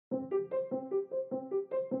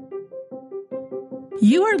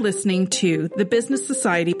You are listening to the Business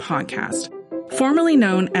Society podcast, formerly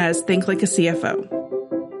known as Think Like a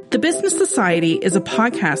CFO. The Business Society is a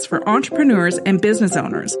podcast for entrepreneurs and business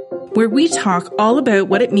owners where we talk all about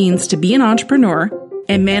what it means to be an entrepreneur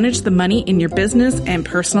and manage the money in your business and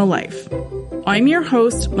personal life. I'm your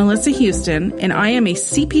host, Melissa Houston, and I am a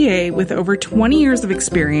CPA with over 20 years of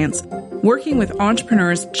experience working with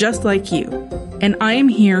entrepreneurs just like you. And I am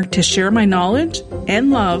here to share my knowledge and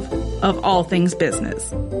love of all things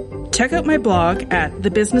business. Check out my blog at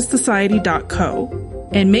thebusinesssociety.co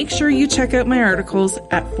and make sure you check out my articles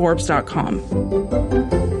at Forbes.com.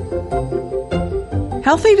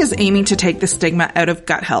 Health-Ade is aiming to take the stigma out of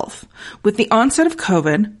gut health. With the onset of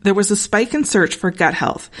COVID, there was a spike in search for gut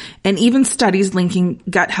health and even studies linking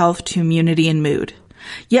gut health to immunity and mood.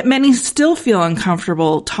 Yet many still feel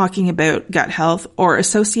uncomfortable talking about gut health or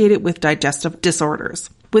associate it with digestive disorders.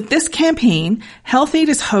 With this campaign, Health-Ade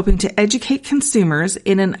is hoping to educate consumers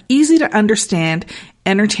in an easy-to-understand,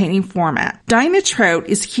 entertaining format. Dinah Trout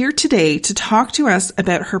is here today to talk to us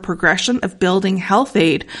about her progression of building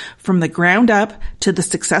Health-Ade from the ground up to the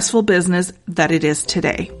successful business that it is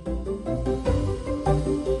today.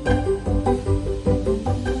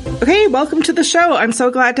 Okay, welcome to the show. I'm so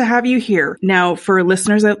glad to have you here. Now, for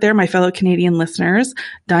listeners out there, my fellow Canadian listeners,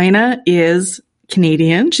 Dinah is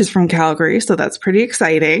Canadian. She's from Calgary, so that's pretty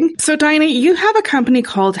exciting. So Dinah, you have a company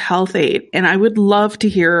called Health-Ade, and I would love to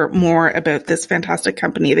hear more about this fantastic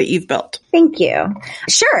company that you've built. Thank you.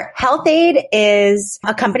 Sure. Health-Ade is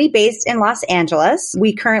a company based in Los Angeles.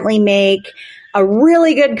 We currently make a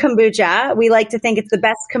really good kombucha. We like to think it's the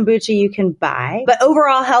best kombucha you can buy. But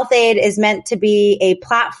overall, Health-Ade is meant to be a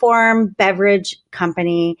platform beverage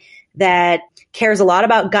company that cares a lot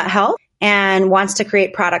about gut health and wants to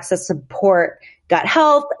create products that support gut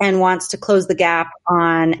health and wants to close the gap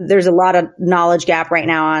on, there's a lot of knowledge gap right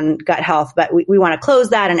now on gut health, but we want to close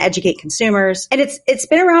that and educate consumers. And it's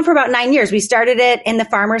been around for about 9 years. We started it in the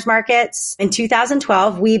farmers markets in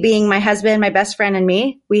 2012. We being my husband, my best friend, and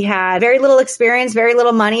me, we had very little experience, very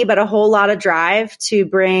little money, but a whole lot of drive to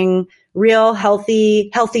bring real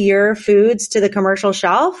healthier foods to the commercial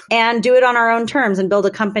shelf and do it on our own terms and build a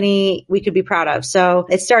company we could be proud of. So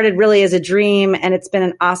it started really as a dream, and it's been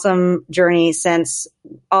an awesome journey since.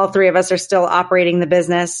 All three of us are still operating the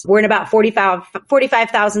business. We're in about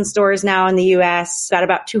 45,000 stores now in the US, got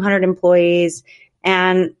about 200 employees.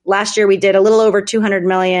 And last year we did a little over 200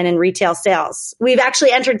 million in retail sales. We've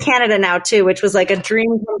actually entered Canada now too, which was like a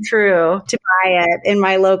dream come true to buy it in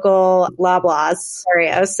my local Loblaws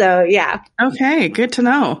area. So yeah. Okay. Good to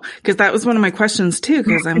know. Cause that was one of my questions too.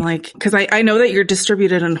 Cause I'm like, cause I know that you're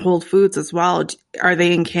distributed in Whole Foods as well. Are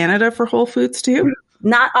they in Canada for Whole Foods too?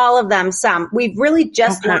 Not all of them. Some. We've really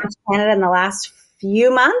just launched Canada in the last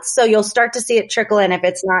few months. So you'll start to see it trickle in. If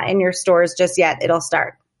it's not in your stores just yet, it'll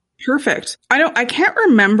start. Perfect. I can't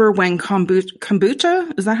remember when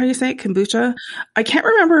kombucha, is that how you say it? Kombucha? I can't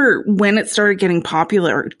remember when it started getting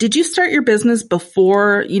popular. Did you start your business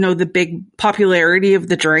before, the big popularity of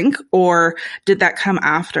the drink, or did that come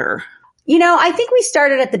after? I think we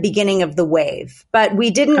started at the beginning of the wave, but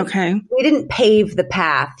we didn't pave the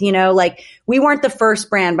path, we weren't the first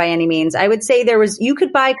brand by any means. I would say you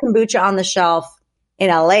could buy kombucha on the shelf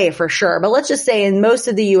in LA for sure, but let's just say in most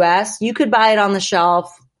of the US, you could buy it on the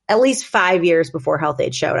shelf at least 5 years before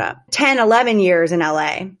Health-Ade showed up, 10, 11 years in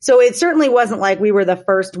LA. So it certainly wasn't like we were the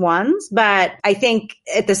first ones, but I think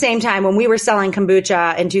at the same time, when we were selling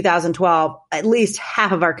kombucha in 2012, at least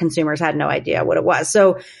half of our consumers had no idea what it was.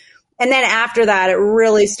 So, and then after that, it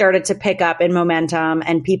really started to pick up in momentum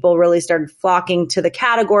and people really started flocking to the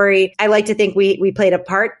category. I like to think we played a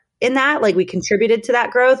part in that, like we contributed to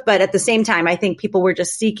that growth. But at the same time, I think people were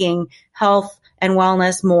just seeking health and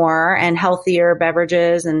wellness more and healthier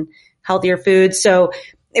beverages and healthier foods. So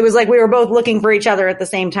it was like we were both looking for each other at the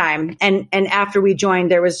same time. And after we joined,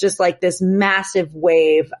 there was just like this massive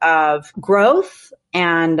wave of growth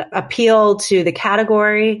and appeal to the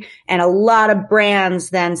category. And a lot of brands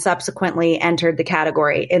then subsequently entered the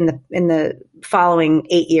category in the following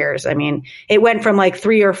 8 years. I mean, it went from like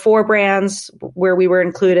 3 or 4 brands where we were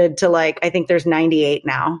included to I think there's 98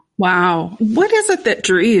 now. Wow. What is it that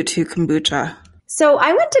drew you to kombucha? So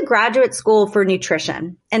I went to graduate school for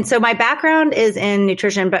nutrition. And so my background is in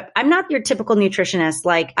nutrition, but I'm not your typical nutritionist.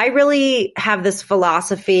 I really have this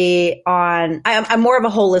philosophy I'm more of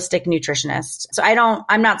a holistic nutritionist. So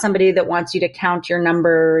I'm not somebody that wants you to count your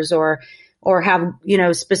numbers or have,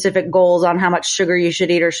 specific goals on how much sugar you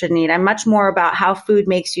should eat or shouldn't eat. I'm much more about how food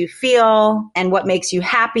makes you feel and what makes you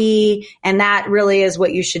happy. And that really is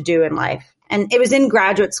what you should do in life. And it was in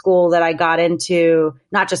graduate school that I got into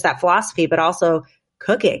not just that philosophy, but also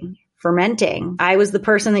cooking fermenting. I was the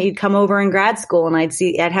person that you'd come over in grad school and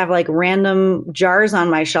I'd have like random jars on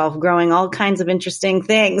my shelf growing all kinds of interesting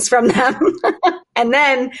things from them. And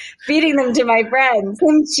then feeding them to my friends,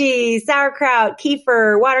 kimchi, sauerkraut,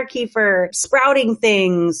 kefir, water kefir, sprouting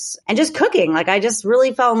things, and just cooking. Like I just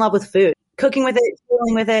really fell in love with food, cooking with it,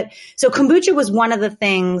 dealing with it. So kombucha was one of the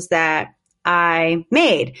things that I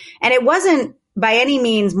made. And it wasn't by any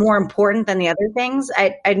means more important than the other things.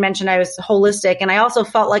 I'd mentioned I was holistic, and I also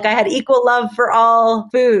felt like I had equal love for all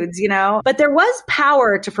foods, you know, but there was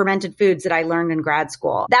power to fermented foods that I learned in grad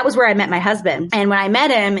school. That was where I met my husband. And when I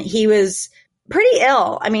met him, he was pretty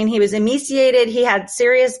ill. I mean, he was emaciated. He had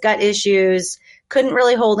serious gut issues, couldn't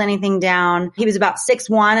really hold anything down. He was about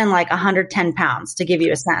 6'1" and like 110 pounds, to give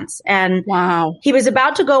you a sense. And wow, he was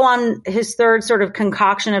about to go on his third sort of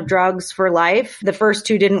concoction of drugs for life. The first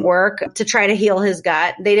two didn't work to try to heal his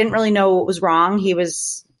gut. They didn't really know what was wrong. He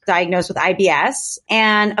was diagnosed with IBS.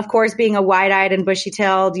 And of course, being a wide-eyed and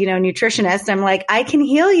bushy-tailed, you know, nutritionist, I'm like, I can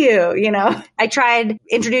heal you, you know. I tried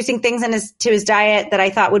introducing things to his diet that I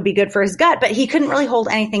thought would be good for his gut, but he couldn't really hold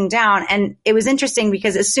anything down. And it was interesting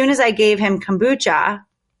because as soon as I gave him kombucha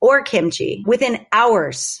or kimchi, within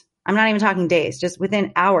hours, I'm not even talking days, just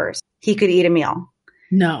within hours, he could eat a meal.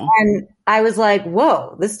 No. And I was like,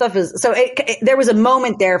 whoa, this stuff is, so there was a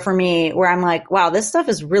moment there for me where I'm like, wow, this stuff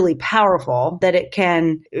is really powerful that it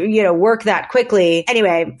can, you know, work that quickly.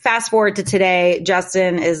 Anyway, fast forward to today,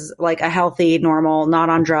 Justin is like a healthy, normal, not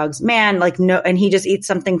on drugs man, like no, and he just eats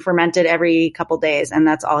something fermented every couple days and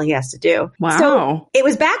that's all he has to do. Wow. So it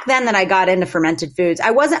was back then that I got into fermented foods.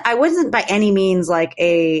 I wasn't by any means like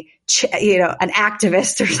an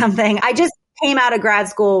activist or something. I just came out of grad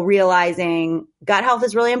school realizing gut health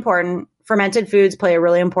is really important. Fermented foods play a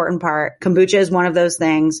really important part. Kombucha is one of those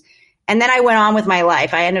things. And then I went on with my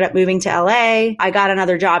life. I ended up moving to LA. I got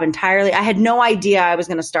another job entirely. I had no idea I was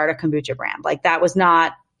going to start a kombucha brand. Like that was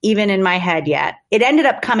not even in my head yet. It ended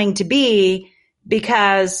up coming to be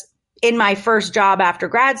because in my first job after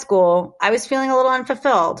grad school, I was feeling a little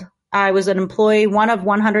unfulfilled. I was an employee, one of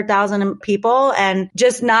 100,000 people, and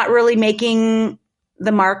just not really making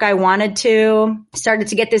the mark I wanted to. Started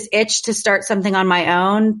to get this itch to start something on my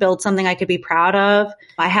own, build something I could be proud of.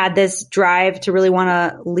 I had this drive to really want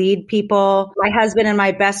to lead people. My husband and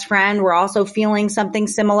my best friend were also feeling something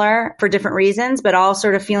similar for different reasons, but all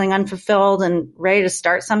sort of feeling unfulfilled and ready to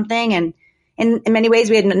start something. And in many ways,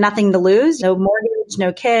 we had nothing to lose. No mortgage,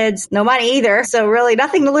 no kids, no money either. So really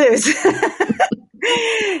nothing to lose.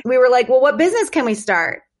 We were like, well, what business can we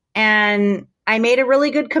start? And I made a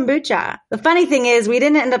really good kombucha. The funny thing is we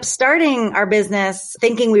didn't end up starting our business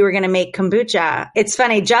thinking we were going to make kombucha. It's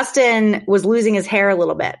funny. Justin was losing his hair a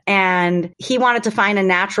little bit and he wanted to find a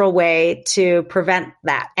natural way to prevent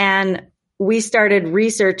that. And we started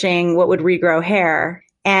researching what would regrow hair.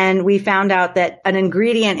 And we found out that an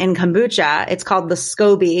ingredient in kombucha, it's called the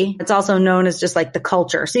SCOBY. It's also known as just like the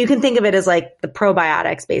culture. So you can think of it as like the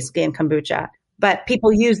probiotics basically in kombucha. But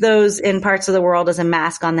people use those in parts of the world as a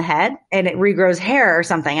mask on the head and it regrows hair or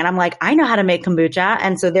something. And I'm like, I know how to make kombucha.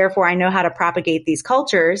 And so therefore I know how to propagate these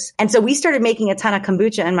cultures. And so we started making a ton of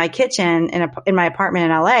kombucha in my kitchen in my apartment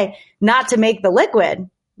in LA, not to make the liquid,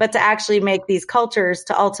 but to actually make these cultures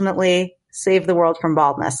to ultimately save the world from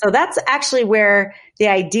baldness. So that's actually where the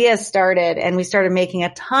idea started. And we started making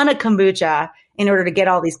a ton of kombucha in order to get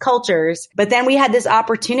all these cultures. But then we had this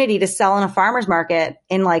opportunity to sell in a farmer's market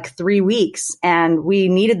in like 3 weeks and we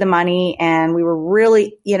needed the money and we were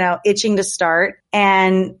really, itching to start.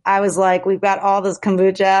 And I was like, we've got all this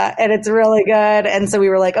kombucha and it's really good. And so we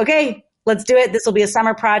were like, okay, let's do it. This will be a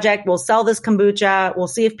summer project. We'll sell this kombucha. We'll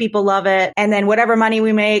see if people love it. And then whatever money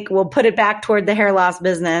we make, we'll put it back toward the hair loss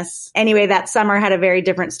business. Anyway, that summer had a very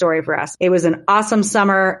different story for us. It was an awesome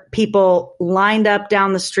summer. People lined up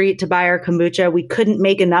down the street to buy our kombucha. We couldn't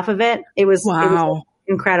make enough of it. It was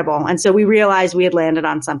incredible. And so we realized we had landed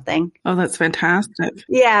on something. Oh, that's fantastic.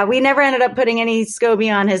 Yeah. We never ended up putting any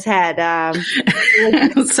SCOBY on his head.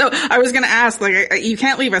 So I was going to ask, like, you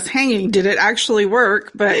can't leave us hanging. Did it actually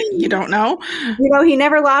work? But you don't know? He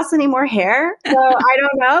never lost any more hair. So I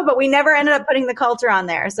don't know, but we never ended up putting the culture on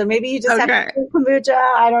there. So maybe you just have to drink kombucha.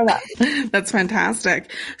 I don't know. That's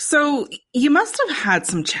fantastic. So you must have had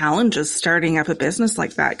some challenges starting up a business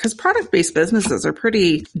like that because product-based businesses are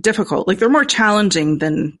pretty difficult. Like they're more challenging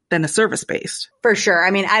than a service-based. For sure. I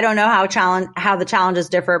mean, I don't know how the challenges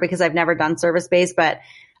differ because I've never done service-based, but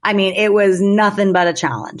I mean, it was nothing but a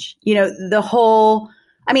challenge.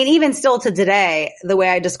 Even still to today, the way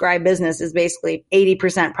I describe business is basically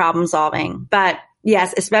 80% problem solving. But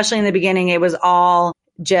yes, especially in the beginning, it was all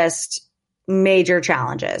just, major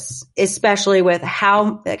challenges, especially with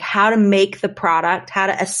how to make the product, how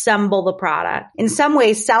to assemble the product. In some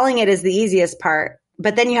ways, selling it is the easiest part,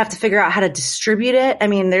 but then you have to figure out how to distribute it. I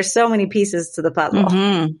mean, there's so many pieces to the puzzle.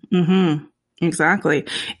 Mm-hmm. Mm-hmm. Exactly.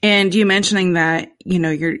 And you mentioning that,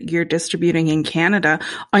 you're distributing in Canada.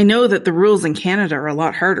 I know that the rules in Canada are a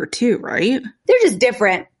lot harder too, right? They're just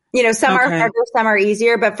different. Some are harder, some are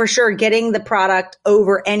easier, but for sure getting the product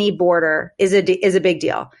over any border is a big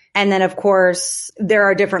deal. And then of course there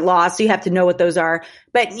are different laws, so you have to know what those are.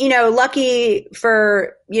 But, lucky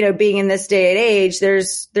for, being in this day and age,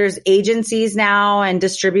 there's agencies now and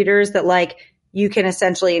distributors that you can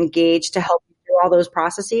essentially engage to help you through all those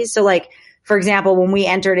processes. So for example, when we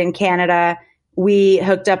entered in Canada, we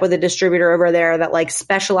hooked up with a distributor over there that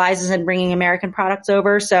specializes in bringing American products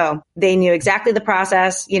over. So they knew exactly the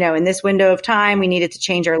process. In this window of time, we needed to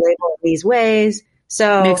change our label in these ways.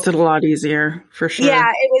 So makes it a lot easier for sure.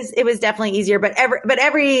 Yeah, it was definitely easier, but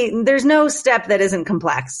there's no step that isn't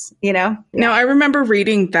complex, Yeah. Now, I remember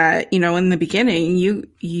reading that, in the beginning,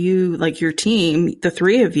 you like your team, the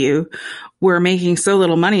three of you were making so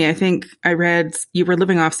little money. I think I read you were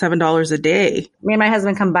living off $7 a day. Me and my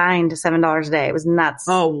husband combined $7 a day. It was nuts.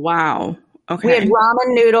 Oh, wow. Okay. We had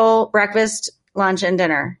ramen noodle, breakfast, lunch, and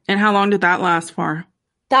dinner. And how long did that last for?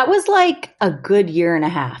 That was a good year and a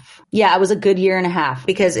half. Yeah, it was a good year and a half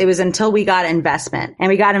because it was until we got investment, and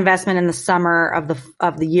we got investment in the summer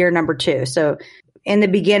of the year number 2. So in the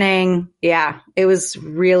beginning, yeah, it was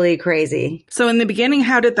really crazy. So in the beginning,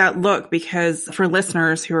 how did that look? Because for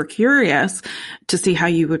listeners who are curious to see how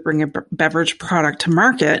you would bring a beverage product to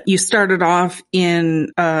market, you started off in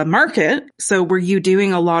a market. So were you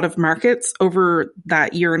doing a lot of markets over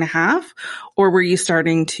that year and a half, or were you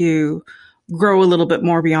starting to grow a little bit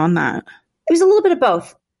more beyond that? It was a little bit of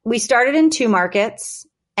both. We started in 2 markets.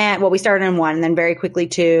 We started in 1 and then very quickly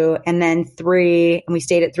 2 and then 3, and we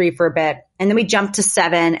stayed at 3 for a bit. And then we jumped to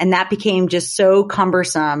 7, and that became just so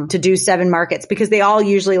cumbersome to do 7 markets because they all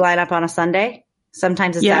usually line up on a Sunday.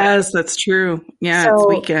 Sometimes it's Yes, that's true. Yeah, so it's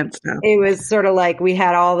weekend stuff. It was sort of we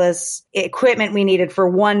had all this equipment we needed for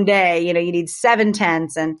one day. You need 7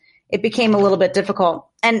 tents, and it became a little bit difficult.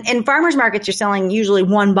 And in farmers markets, you're selling usually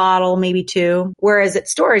 1 bottle, maybe 2, whereas at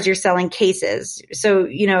stores, you're selling cases. So,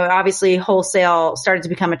 obviously wholesale started to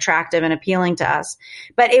become attractive and appealing to us.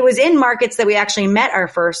 But it was in markets that we actually met our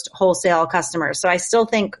first wholesale customers. So I still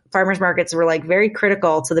think farmers markets were very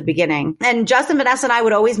critical to the beginning. And Justin, Vanessa, and I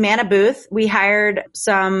would always man a booth. We hired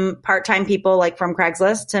some part-time people from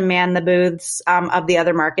Craigslist to man the booths of the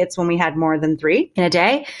other markets when we had more than 3 in a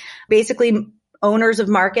day. Basically, owners of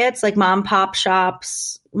markets like mom pop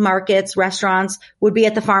shops, markets, restaurants would be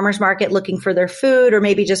at the farmers market looking for their food or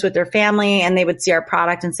maybe just with their family, and they would see our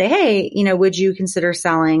product and say, hey, would you consider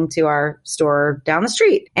selling to our store down the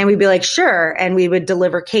street? And we'd be like, sure. And we would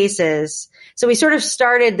deliver cases. So we sort of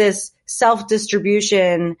started this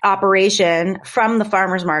self-distribution operation from the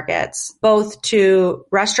farmers markets, both to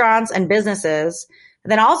restaurants and businesses,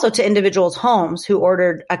 then also to individuals' homes who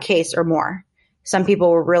ordered a case or more. Some people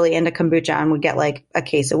were really into kombucha and would get a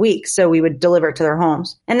case a week. So we would deliver it to their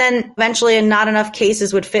homes. And then eventually not enough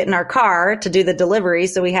cases would fit in our car to do the delivery.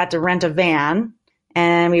 So we had to rent a van,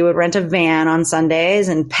 and we would rent a van on Sundays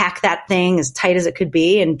and pack that thing as tight as it could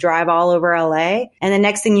be and drive all over LA. And the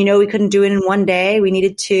next thing we couldn't do it in 1 day. We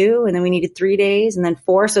needed 2, and then we needed 3 days and then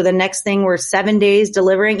 4. So the next thing we're 7 days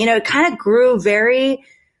delivering. It kind of grew very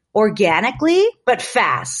organically, but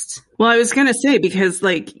fast. Well, I was going to say, because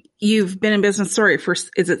you've been in business, for,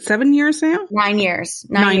 is it 7 years now? 9 years.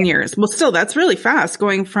 9 years. Well, still, that's really fast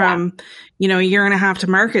going from, a year and a half to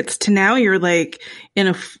markets to now you're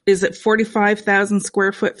is it 45,000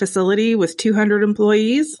 square foot facility with 200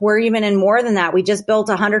 employees? We're even in more than that. We just built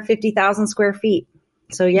 150,000 square feet.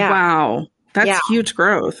 So yeah. Wow. That's huge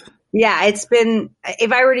growth. Yeah, it's been,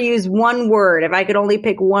 if I were to use one word, if I could only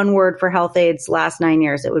pick one word for Health Aid's last 9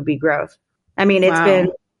 years, it would be growth. I mean,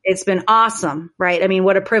 it's been awesome, right? I mean,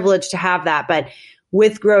 what a privilege to have that. But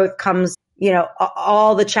with growth comes,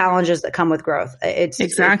 all the challenges that come with growth.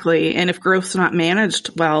 Exactly. And if growth's not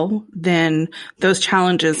managed well, then those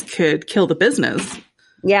challenges could kill the business.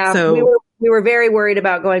 Yeah. So we were very worried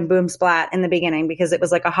about going boom splat in the beginning because it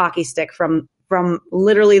was like a hockey stick from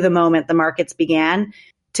literally the moment the markets began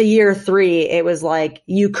to year 3. It was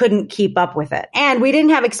you couldn't keep up with it. And we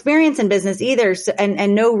didn't have experience in business either. So,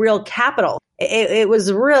 and no real capital. It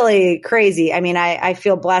was really crazy. I mean, I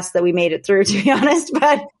feel blessed that we made it through, to be honest,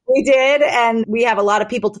 but we did. And we have a lot of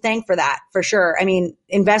people to thank for that, for sure. I mean,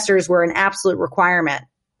 investors were an absolute requirement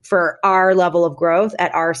for our level of growth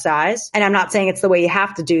at our size. And I'm not saying it's the way you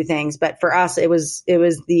have to do things, but for us, it was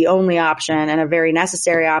the only option and a very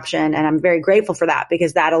necessary option. And I'm very grateful for that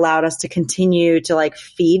because that allowed us to continue to like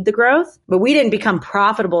feed the growth. But we didn't become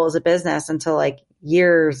profitable as a business until like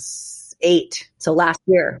years 8. So last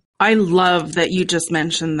year. I love that you just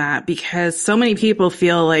mentioned that because so many people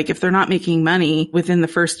feel like if they're not making money within the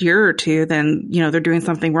first year or two, then, they're doing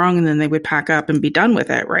something wrong and then they would pack up and be done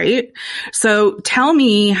with it, right? So tell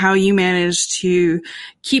me how you managed to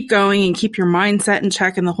keep going and keep your mindset in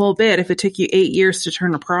check and the whole bit if it took you 8 years to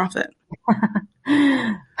turn a profit.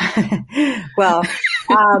 Well,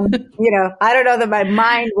 I don't know that my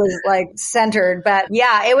mind was like centered, but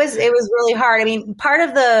yeah, it was really hard. I mean,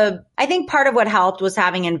 I think part of what helped was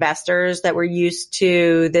having investors that were used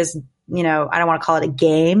to this, I don't want to call it a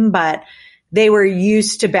game, but they were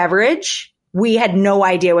used to beverage. We had no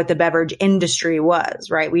idea what the beverage industry was,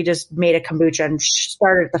 right? We just made a kombucha and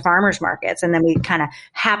started at the farmers markets. And then we kind of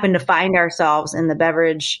happened to find ourselves in the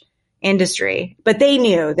beverage industry, but they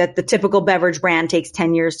knew that the typical beverage brand takes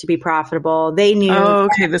 10 years to be profitable. They knew. Oh,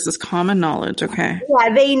 okay. This is common knowledge. Okay.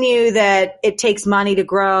 Yeah. They knew that it takes money to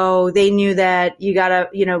grow. They knew that you gotta,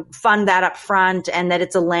 fund that up front and that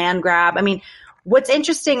it's a land grab. I mean, what's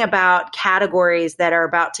interesting about categories that are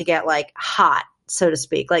about to get like hot, so to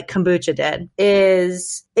speak, like kombucha did,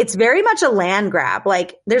 is it's very much a land grab.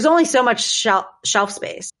 Like there's only so much shelf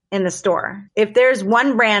space in the store. If there's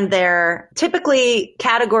one brand there, typically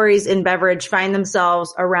categories in beverage find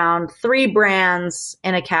themselves around 3 brands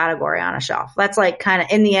in a category on a shelf. That's like kind of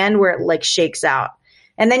in the end where it like shakes out.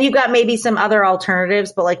 And then you've got maybe some other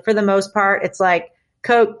alternatives, but like for the most part, it's like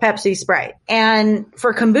Coke, Pepsi, Sprite. And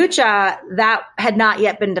for kombucha, that had not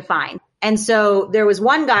yet been defined. And so there was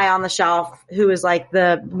one guy on the shelf who was like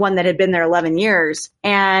the one that had been there 11 years.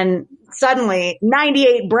 And suddenly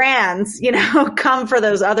 98 brands, come for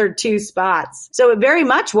those other 2 spots. So it very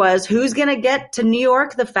much was who's going to get to New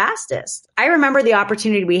York the fastest. I remember the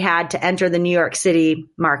opportunity we had to enter the New York City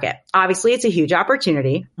market. Obviously, it's a huge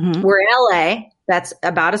opportunity. Mm-hmm. We're in LA. That's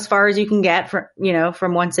about as far as you can get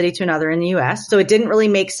from one city to another in the US. So it didn't really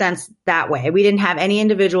make sense that way. We didn't have any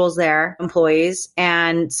individuals there, employees.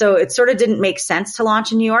 And so it sort of didn't make sense to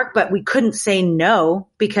launch in New York, but we couldn't say no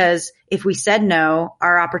because if we said no,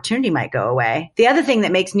 our opportunity might go away. The other thing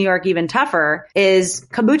that makes New York even tougher is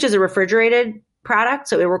kombucha is a refrigerated product.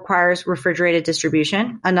 So it requires refrigerated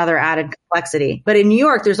distribution, another added complexity. But in New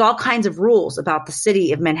York, there's all kinds of rules about the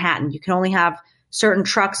city of Manhattan. You can only have certain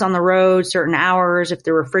trucks on the road, certain hours. If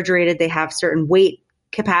they're refrigerated, they have certain weight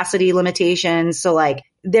capacity limitations. So like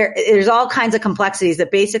there's all kinds of complexities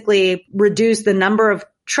that basically reduce the number of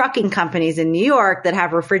trucking companies in New York that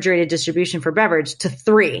have refrigerated distribution for beverage to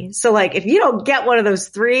 3. So like if you don't get one of those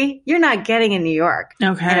 3, you're not getting in New York.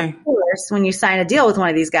 Okay. And of course, when you sign a deal with one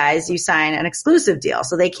of these guys, you sign an exclusive deal.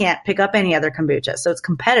 So they can't pick up any other kombucha. So it's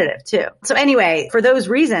competitive too. So anyway, for those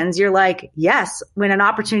reasons, you're like, yes, when an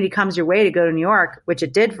opportunity comes your way to go to New York, which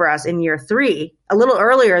it did for us in year 3, a little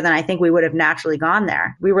earlier than I think we would have naturally gone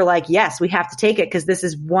there. We were like, yes, we have to take it because this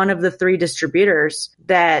is one of the 3 distributors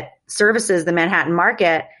that services the Manhattan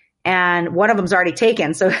market. And one of them's already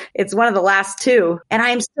taken. So it's one of the last 2. And I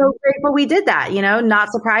am so grateful we did that.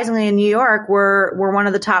 Not surprisingly in New York, we're one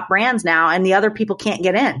of the top brands now and the other people can't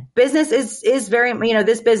get in. Business is very,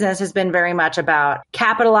 this business has been very much about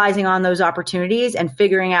capitalizing on those opportunities and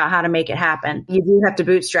figuring out how to make it happen. You do have to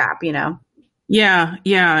bootstrap, Yeah.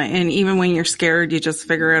 And even when you're scared, you just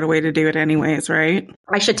figure out a way to do it anyways, right?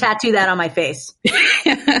 I should tattoo that on my face.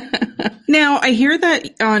 Now, I hear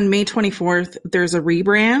that on May 24th, there's a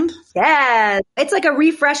rebrand. Yes. It's like a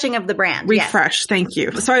refreshing of the brand. Refresh. Yes. Thank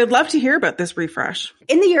you. So I'd love to hear about this refresh.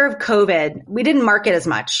 In the year of COVID, we didn't market as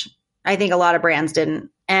much. I think a lot of brands didn't.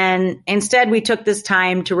 And instead, we took this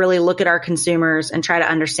time to really look at our consumers and try to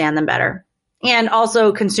understand them better. And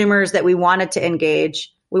also consumers that we wanted to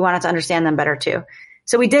engage, we wanted to understand them better too.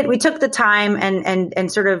 So we took the time and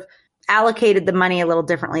sort of allocated the money a little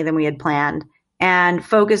differently than we had planned and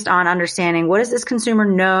focused on understanding what does this consumer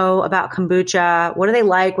know about kombucha? What do they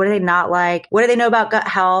like? What do they not like? What do they know about gut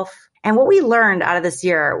health? And what we learned out of this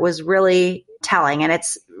year was really telling. And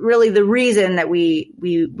it's really the reason that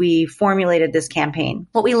we formulated this campaign.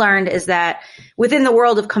 What we learned is that within the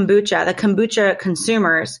world of kombucha, the kombucha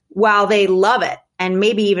consumers, while they love it and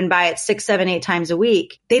maybe even buy it 6, 7, 8 times a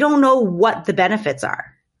week, they don't know what the benefits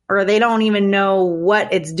are, or they don't even know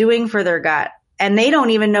what it's doing for their gut. And they don't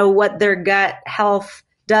even know what their gut health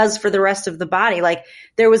does for the rest of the body. Like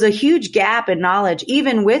there was a huge gap in knowledge,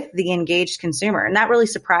 even with the engaged consumer. And that really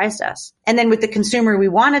surprised us. And then with the consumer we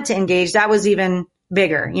wanted to engage, that was even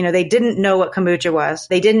bigger. They didn't know what kombucha was.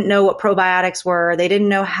 They didn't know what probiotics were. They didn't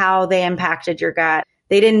know how they impacted your gut.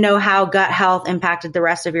 They didn't know how gut health impacted the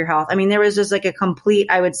rest of your health. I mean, there was just like a complete,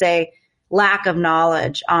 I would say, lack of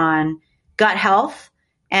knowledge on gut health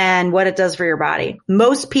and what it does for your body.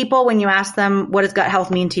 Most people, when you ask them, what does gut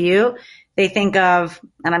health mean to you? They think of,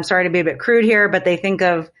 and I'm sorry to be a bit crude here, but they think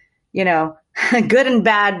of, good and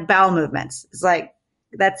bad bowel movements. It's like,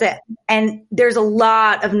 that's it. And there's a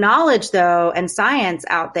lot of knowledge though, and science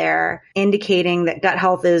out there indicating that gut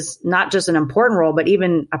health is not just an important role, but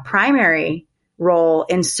even a primary role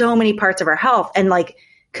in so many parts of our health. And like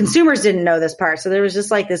consumers didn't know this part. So there was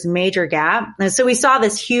just like this major gap. And so we saw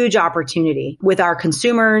this huge opportunity with our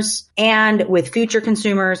consumers and with future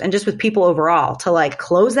consumers and just with people overall to like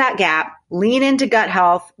close that gap, lean into gut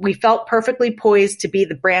health. We felt perfectly poised to be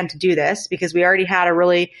the brand to do this because we already had a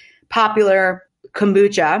really popular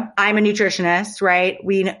kombucha. I'm a nutritionist, right?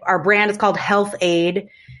 Our brand is called Health Aid.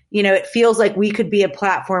 It feels like we could be a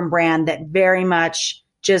platform brand that very much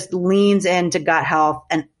just leans into gut health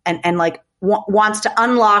and like wants to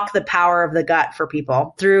unlock the power of the gut for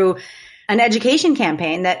people through an education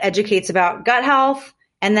campaign that educates about gut health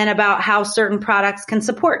and then about how certain products can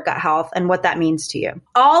support gut health and what that means to you.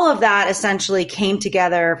 All of that essentially came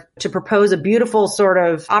together to propose a beautiful sort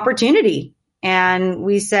of opportunity. And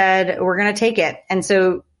we said, we're going to take it. And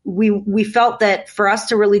so we felt that for us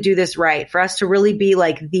to really do this right, for us to really be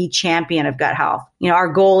like the champion of gut health, our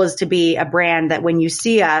goal is to be a brand that when you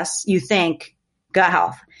see us, you think gut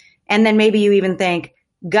health. And then maybe you even think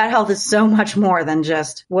gut health is so much more than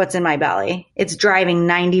just what's in my belly. It's driving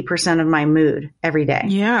 90% of my mood every day.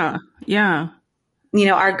 Yeah. Yeah.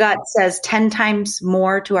 Our gut says 10 times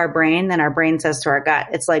more to our brain than our brain says to our gut.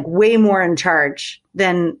 It's like way more in charge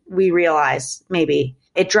than we realize maybe.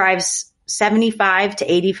 It drives 75 to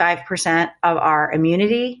 85% of our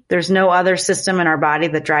immunity. There's no other system in our body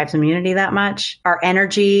that drives immunity that much. Our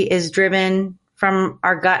energy is driven from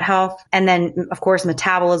our gut health. And then of course,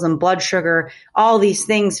 metabolism, blood sugar, all these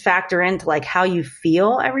things factor into like how you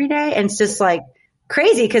feel every day. And it's just like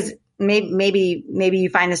crazy because maybe you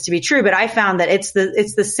find this to be true, but I found that it's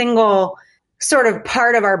the single sort of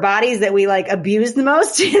part of our bodies that we like abuse the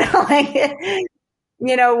most,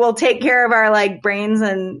 we'll take care of our like brains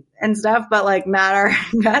and stuff, but like not our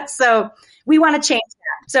guts. So we want to change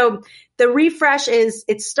that. So the refresh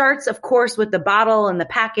it starts of course with the bottle and the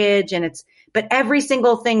package but every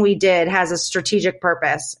single thing we did has a strategic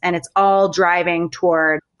purpose and it's all driving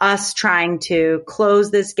toward us trying to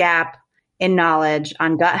close this gap in knowledge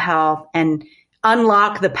on gut health and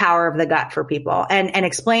unlock the power of the gut for people and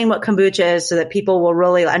explain what kombucha is so that people will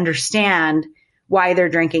really understand why they're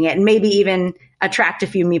drinking it and maybe even attract a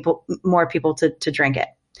few more people to drink it.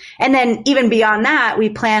 And then even beyond that, we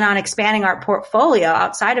plan on expanding our portfolio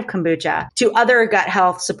outside of kombucha to other gut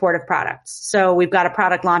health supportive products. So we've got a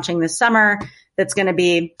product launching this summer that's going to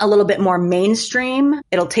be a little bit more mainstream.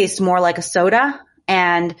 It'll taste more like a soda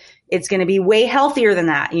and it's going to be way healthier than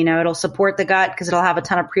that. It'll support the gut because it'll have a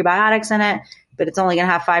ton of prebiotics in it, but it's only going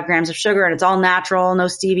to have 5 grams of sugar and it's all natural, no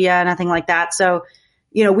stevia, nothing like that. So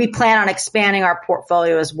we plan on expanding our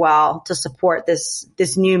portfolio as well to support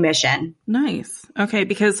this new mission. Nice. Okay.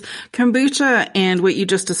 Because kombucha and what you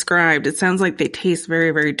just described, it sounds like they taste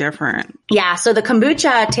very, very different. Yeah. So the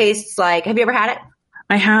kombucha tastes like, have you ever had it?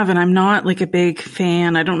 I have, and I'm not like a big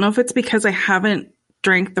fan. I don't know if it's because I haven't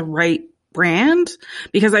drank the right brand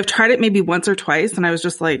because I've tried it maybe once or twice and I was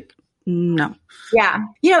just like, no. Yeah.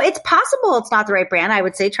 It's possible it's not the right brand. I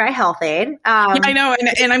would say try Health Aid. Yeah, I know.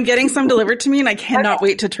 And I'm getting some delivered to me and I cannot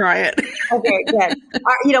wait to try it. Okay, good.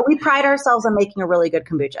 We pride ourselves on making a really good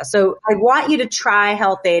kombucha. So I want you to try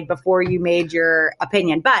Health Aid before you made your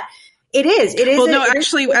opinion. But it is. Well, no,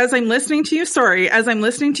 actually, as I'm listening to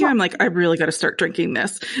you, I'm like, I really got to start drinking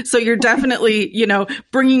this. So you're definitely,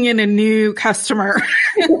 bringing in a new customer.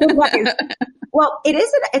 Right. Well,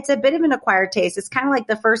 it's a bit of an acquired taste. It's kind of like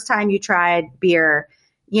the first time you tried beer,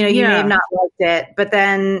 you may have not liked it, but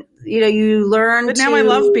then, you learn But now I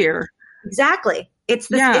love beer. Exactly. It's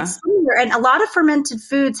similar. And a lot of fermented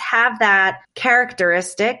foods have that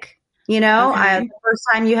characteristic, Okay. The first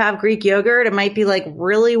time you have Greek yogurt, it might be like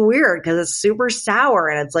really weird because it's super sour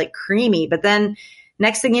and it's like creamy, but then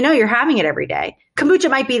next thing you know, you're having it every day. Kombucha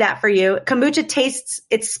might be that for you. Kombucha tastes,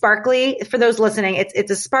 it's sparkly. For those listening,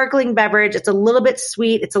 it's a sparkling beverage. It's a little bit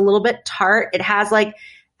sweet. It's a little bit tart. It has like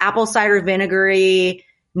apple cider vinegary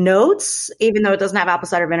notes, even though it doesn't have apple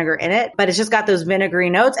cider vinegar in it, but it's just got those vinegary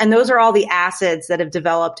notes. And those are all the acids that have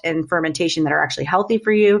developed in fermentation that are actually healthy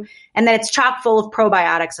for you. And then it's chock full of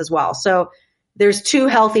probiotics as well. So there's two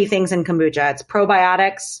healthy things in kombucha. It's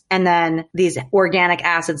probiotics and then these organic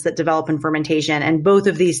acids that develop in fermentation. And both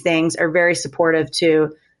of these things are very supportive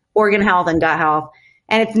to organ health and gut health.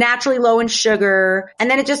 And it's naturally low in sugar. And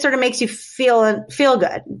then it just sort of makes you feel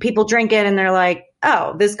good. People drink it and they're like,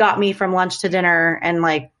 oh, this got me from lunch to dinner and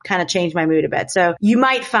like kind of changed my mood a bit. So you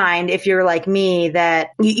might find if you're like me that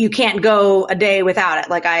you can't go a day without it.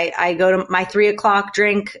 Like I go to my 3:00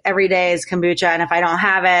 drink every day is kombucha. And if I don't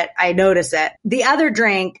have it, I notice it. The other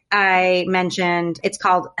drink I mentioned, it's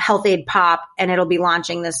called Health Aid Pop and it'll be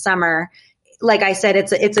launching this summer. Like I said,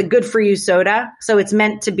 it's a good for you soda. So it's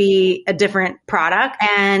meant to be a different product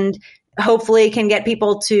and hopefully can get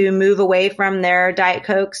people to move away from their Diet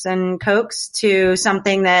Cokes and Cokes to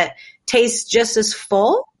something that tastes just as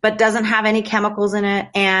full, but doesn't have any chemicals in it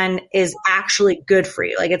and is actually good for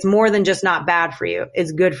you. Like it's more than just not bad for you.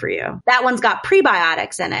 It's good for you. That one's got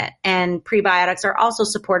prebiotics in it and prebiotics are also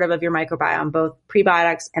supportive of your microbiome. Both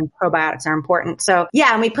prebiotics and probiotics are important. So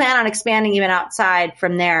yeah, and we plan on expanding even outside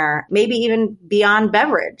from there, maybe even beyond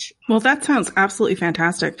beverage. Well, that sounds absolutely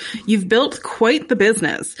fantastic. You've built quite the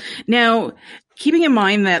business. Now, keeping in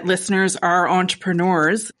mind that listeners are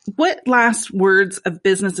entrepreneurs, what last words of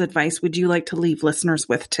business advice would you like to leave listeners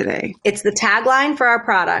with today? It's the tagline for our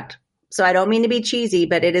product. So I don't mean to be cheesy,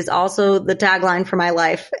 but it is also the tagline for my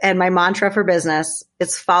life and my mantra for business.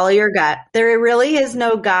 It's follow your gut. There really is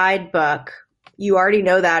no guidebook. You already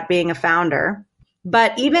know that being a founder.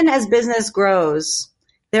 But even as business grows,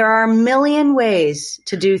 there are a million ways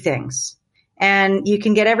to do things. And you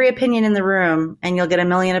can get every opinion in the room and you'll get a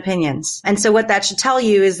million opinions. And so what that should tell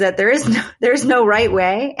you is that there's no right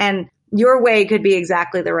way and your way could be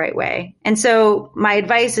exactly the right way. And so my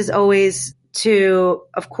advice is always to,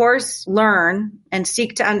 of course, learn and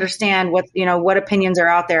seek to understand what opinions are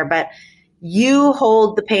out there, but you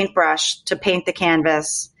hold the paintbrush to paint the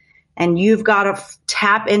canvas and you've got to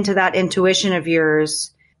tap into that intuition of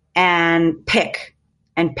yours and pick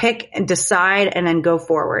and decide and then go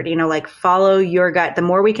forward, like follow your gut. The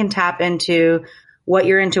more we can tap into what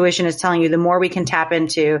your intuition is telling you, the more we can tap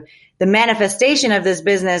into the manifestation of this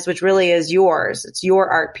business, which really is yours. It's your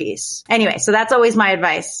art piece. Anyway, so that's always my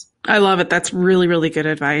advice. I love it. That's really, really good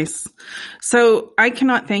advice. So I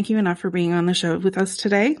cannot thank you enough for being on the show with us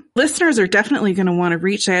today. Listeners are definitely going to want to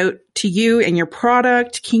reach out to you and your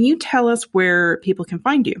product. Can you tell us where people can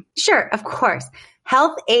find you? Sure, of course.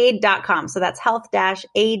 Healthaid.com. So that's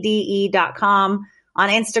health-ade.com. On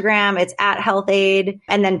Instagram, it's at HealthAid.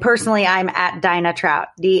 And then personally, I'm at Dinah Trout,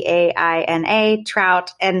 Daina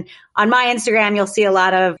Trout. And on my Instagram, you'll see a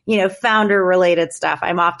lot of, founder related stuff.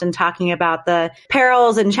 I'm often talking about the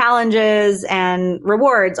perils and challenges and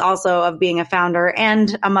rewards also of being a founder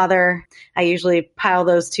and a mother. I usually pile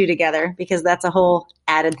those two together because that's a whole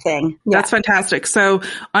added thing. Yeah. That's fantastic. So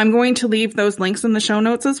I'm going to leave those links in the show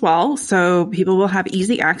notes as well. So people will have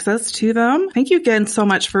easy access to them. Thank you again so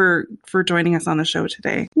much for joining us on the show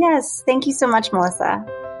today. Yes. Thank you so much, Melissa.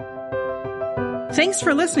 Thanks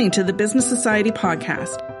for listening to the Business Society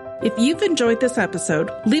podcast. If you've enjoyed this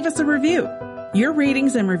episode, leave us a review. Your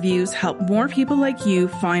ratings and reviews help more people like you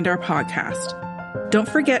find our podcast. Don't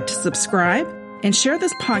forget to subscribe and share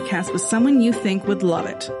this podcast with someone you think would love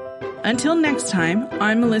it. Until next time,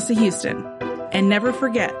 I'm Melissa Houston. And never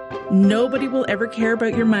forget, nobody will ever care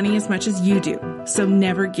about your money as much as you do. So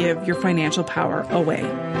never give your financial power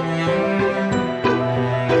away.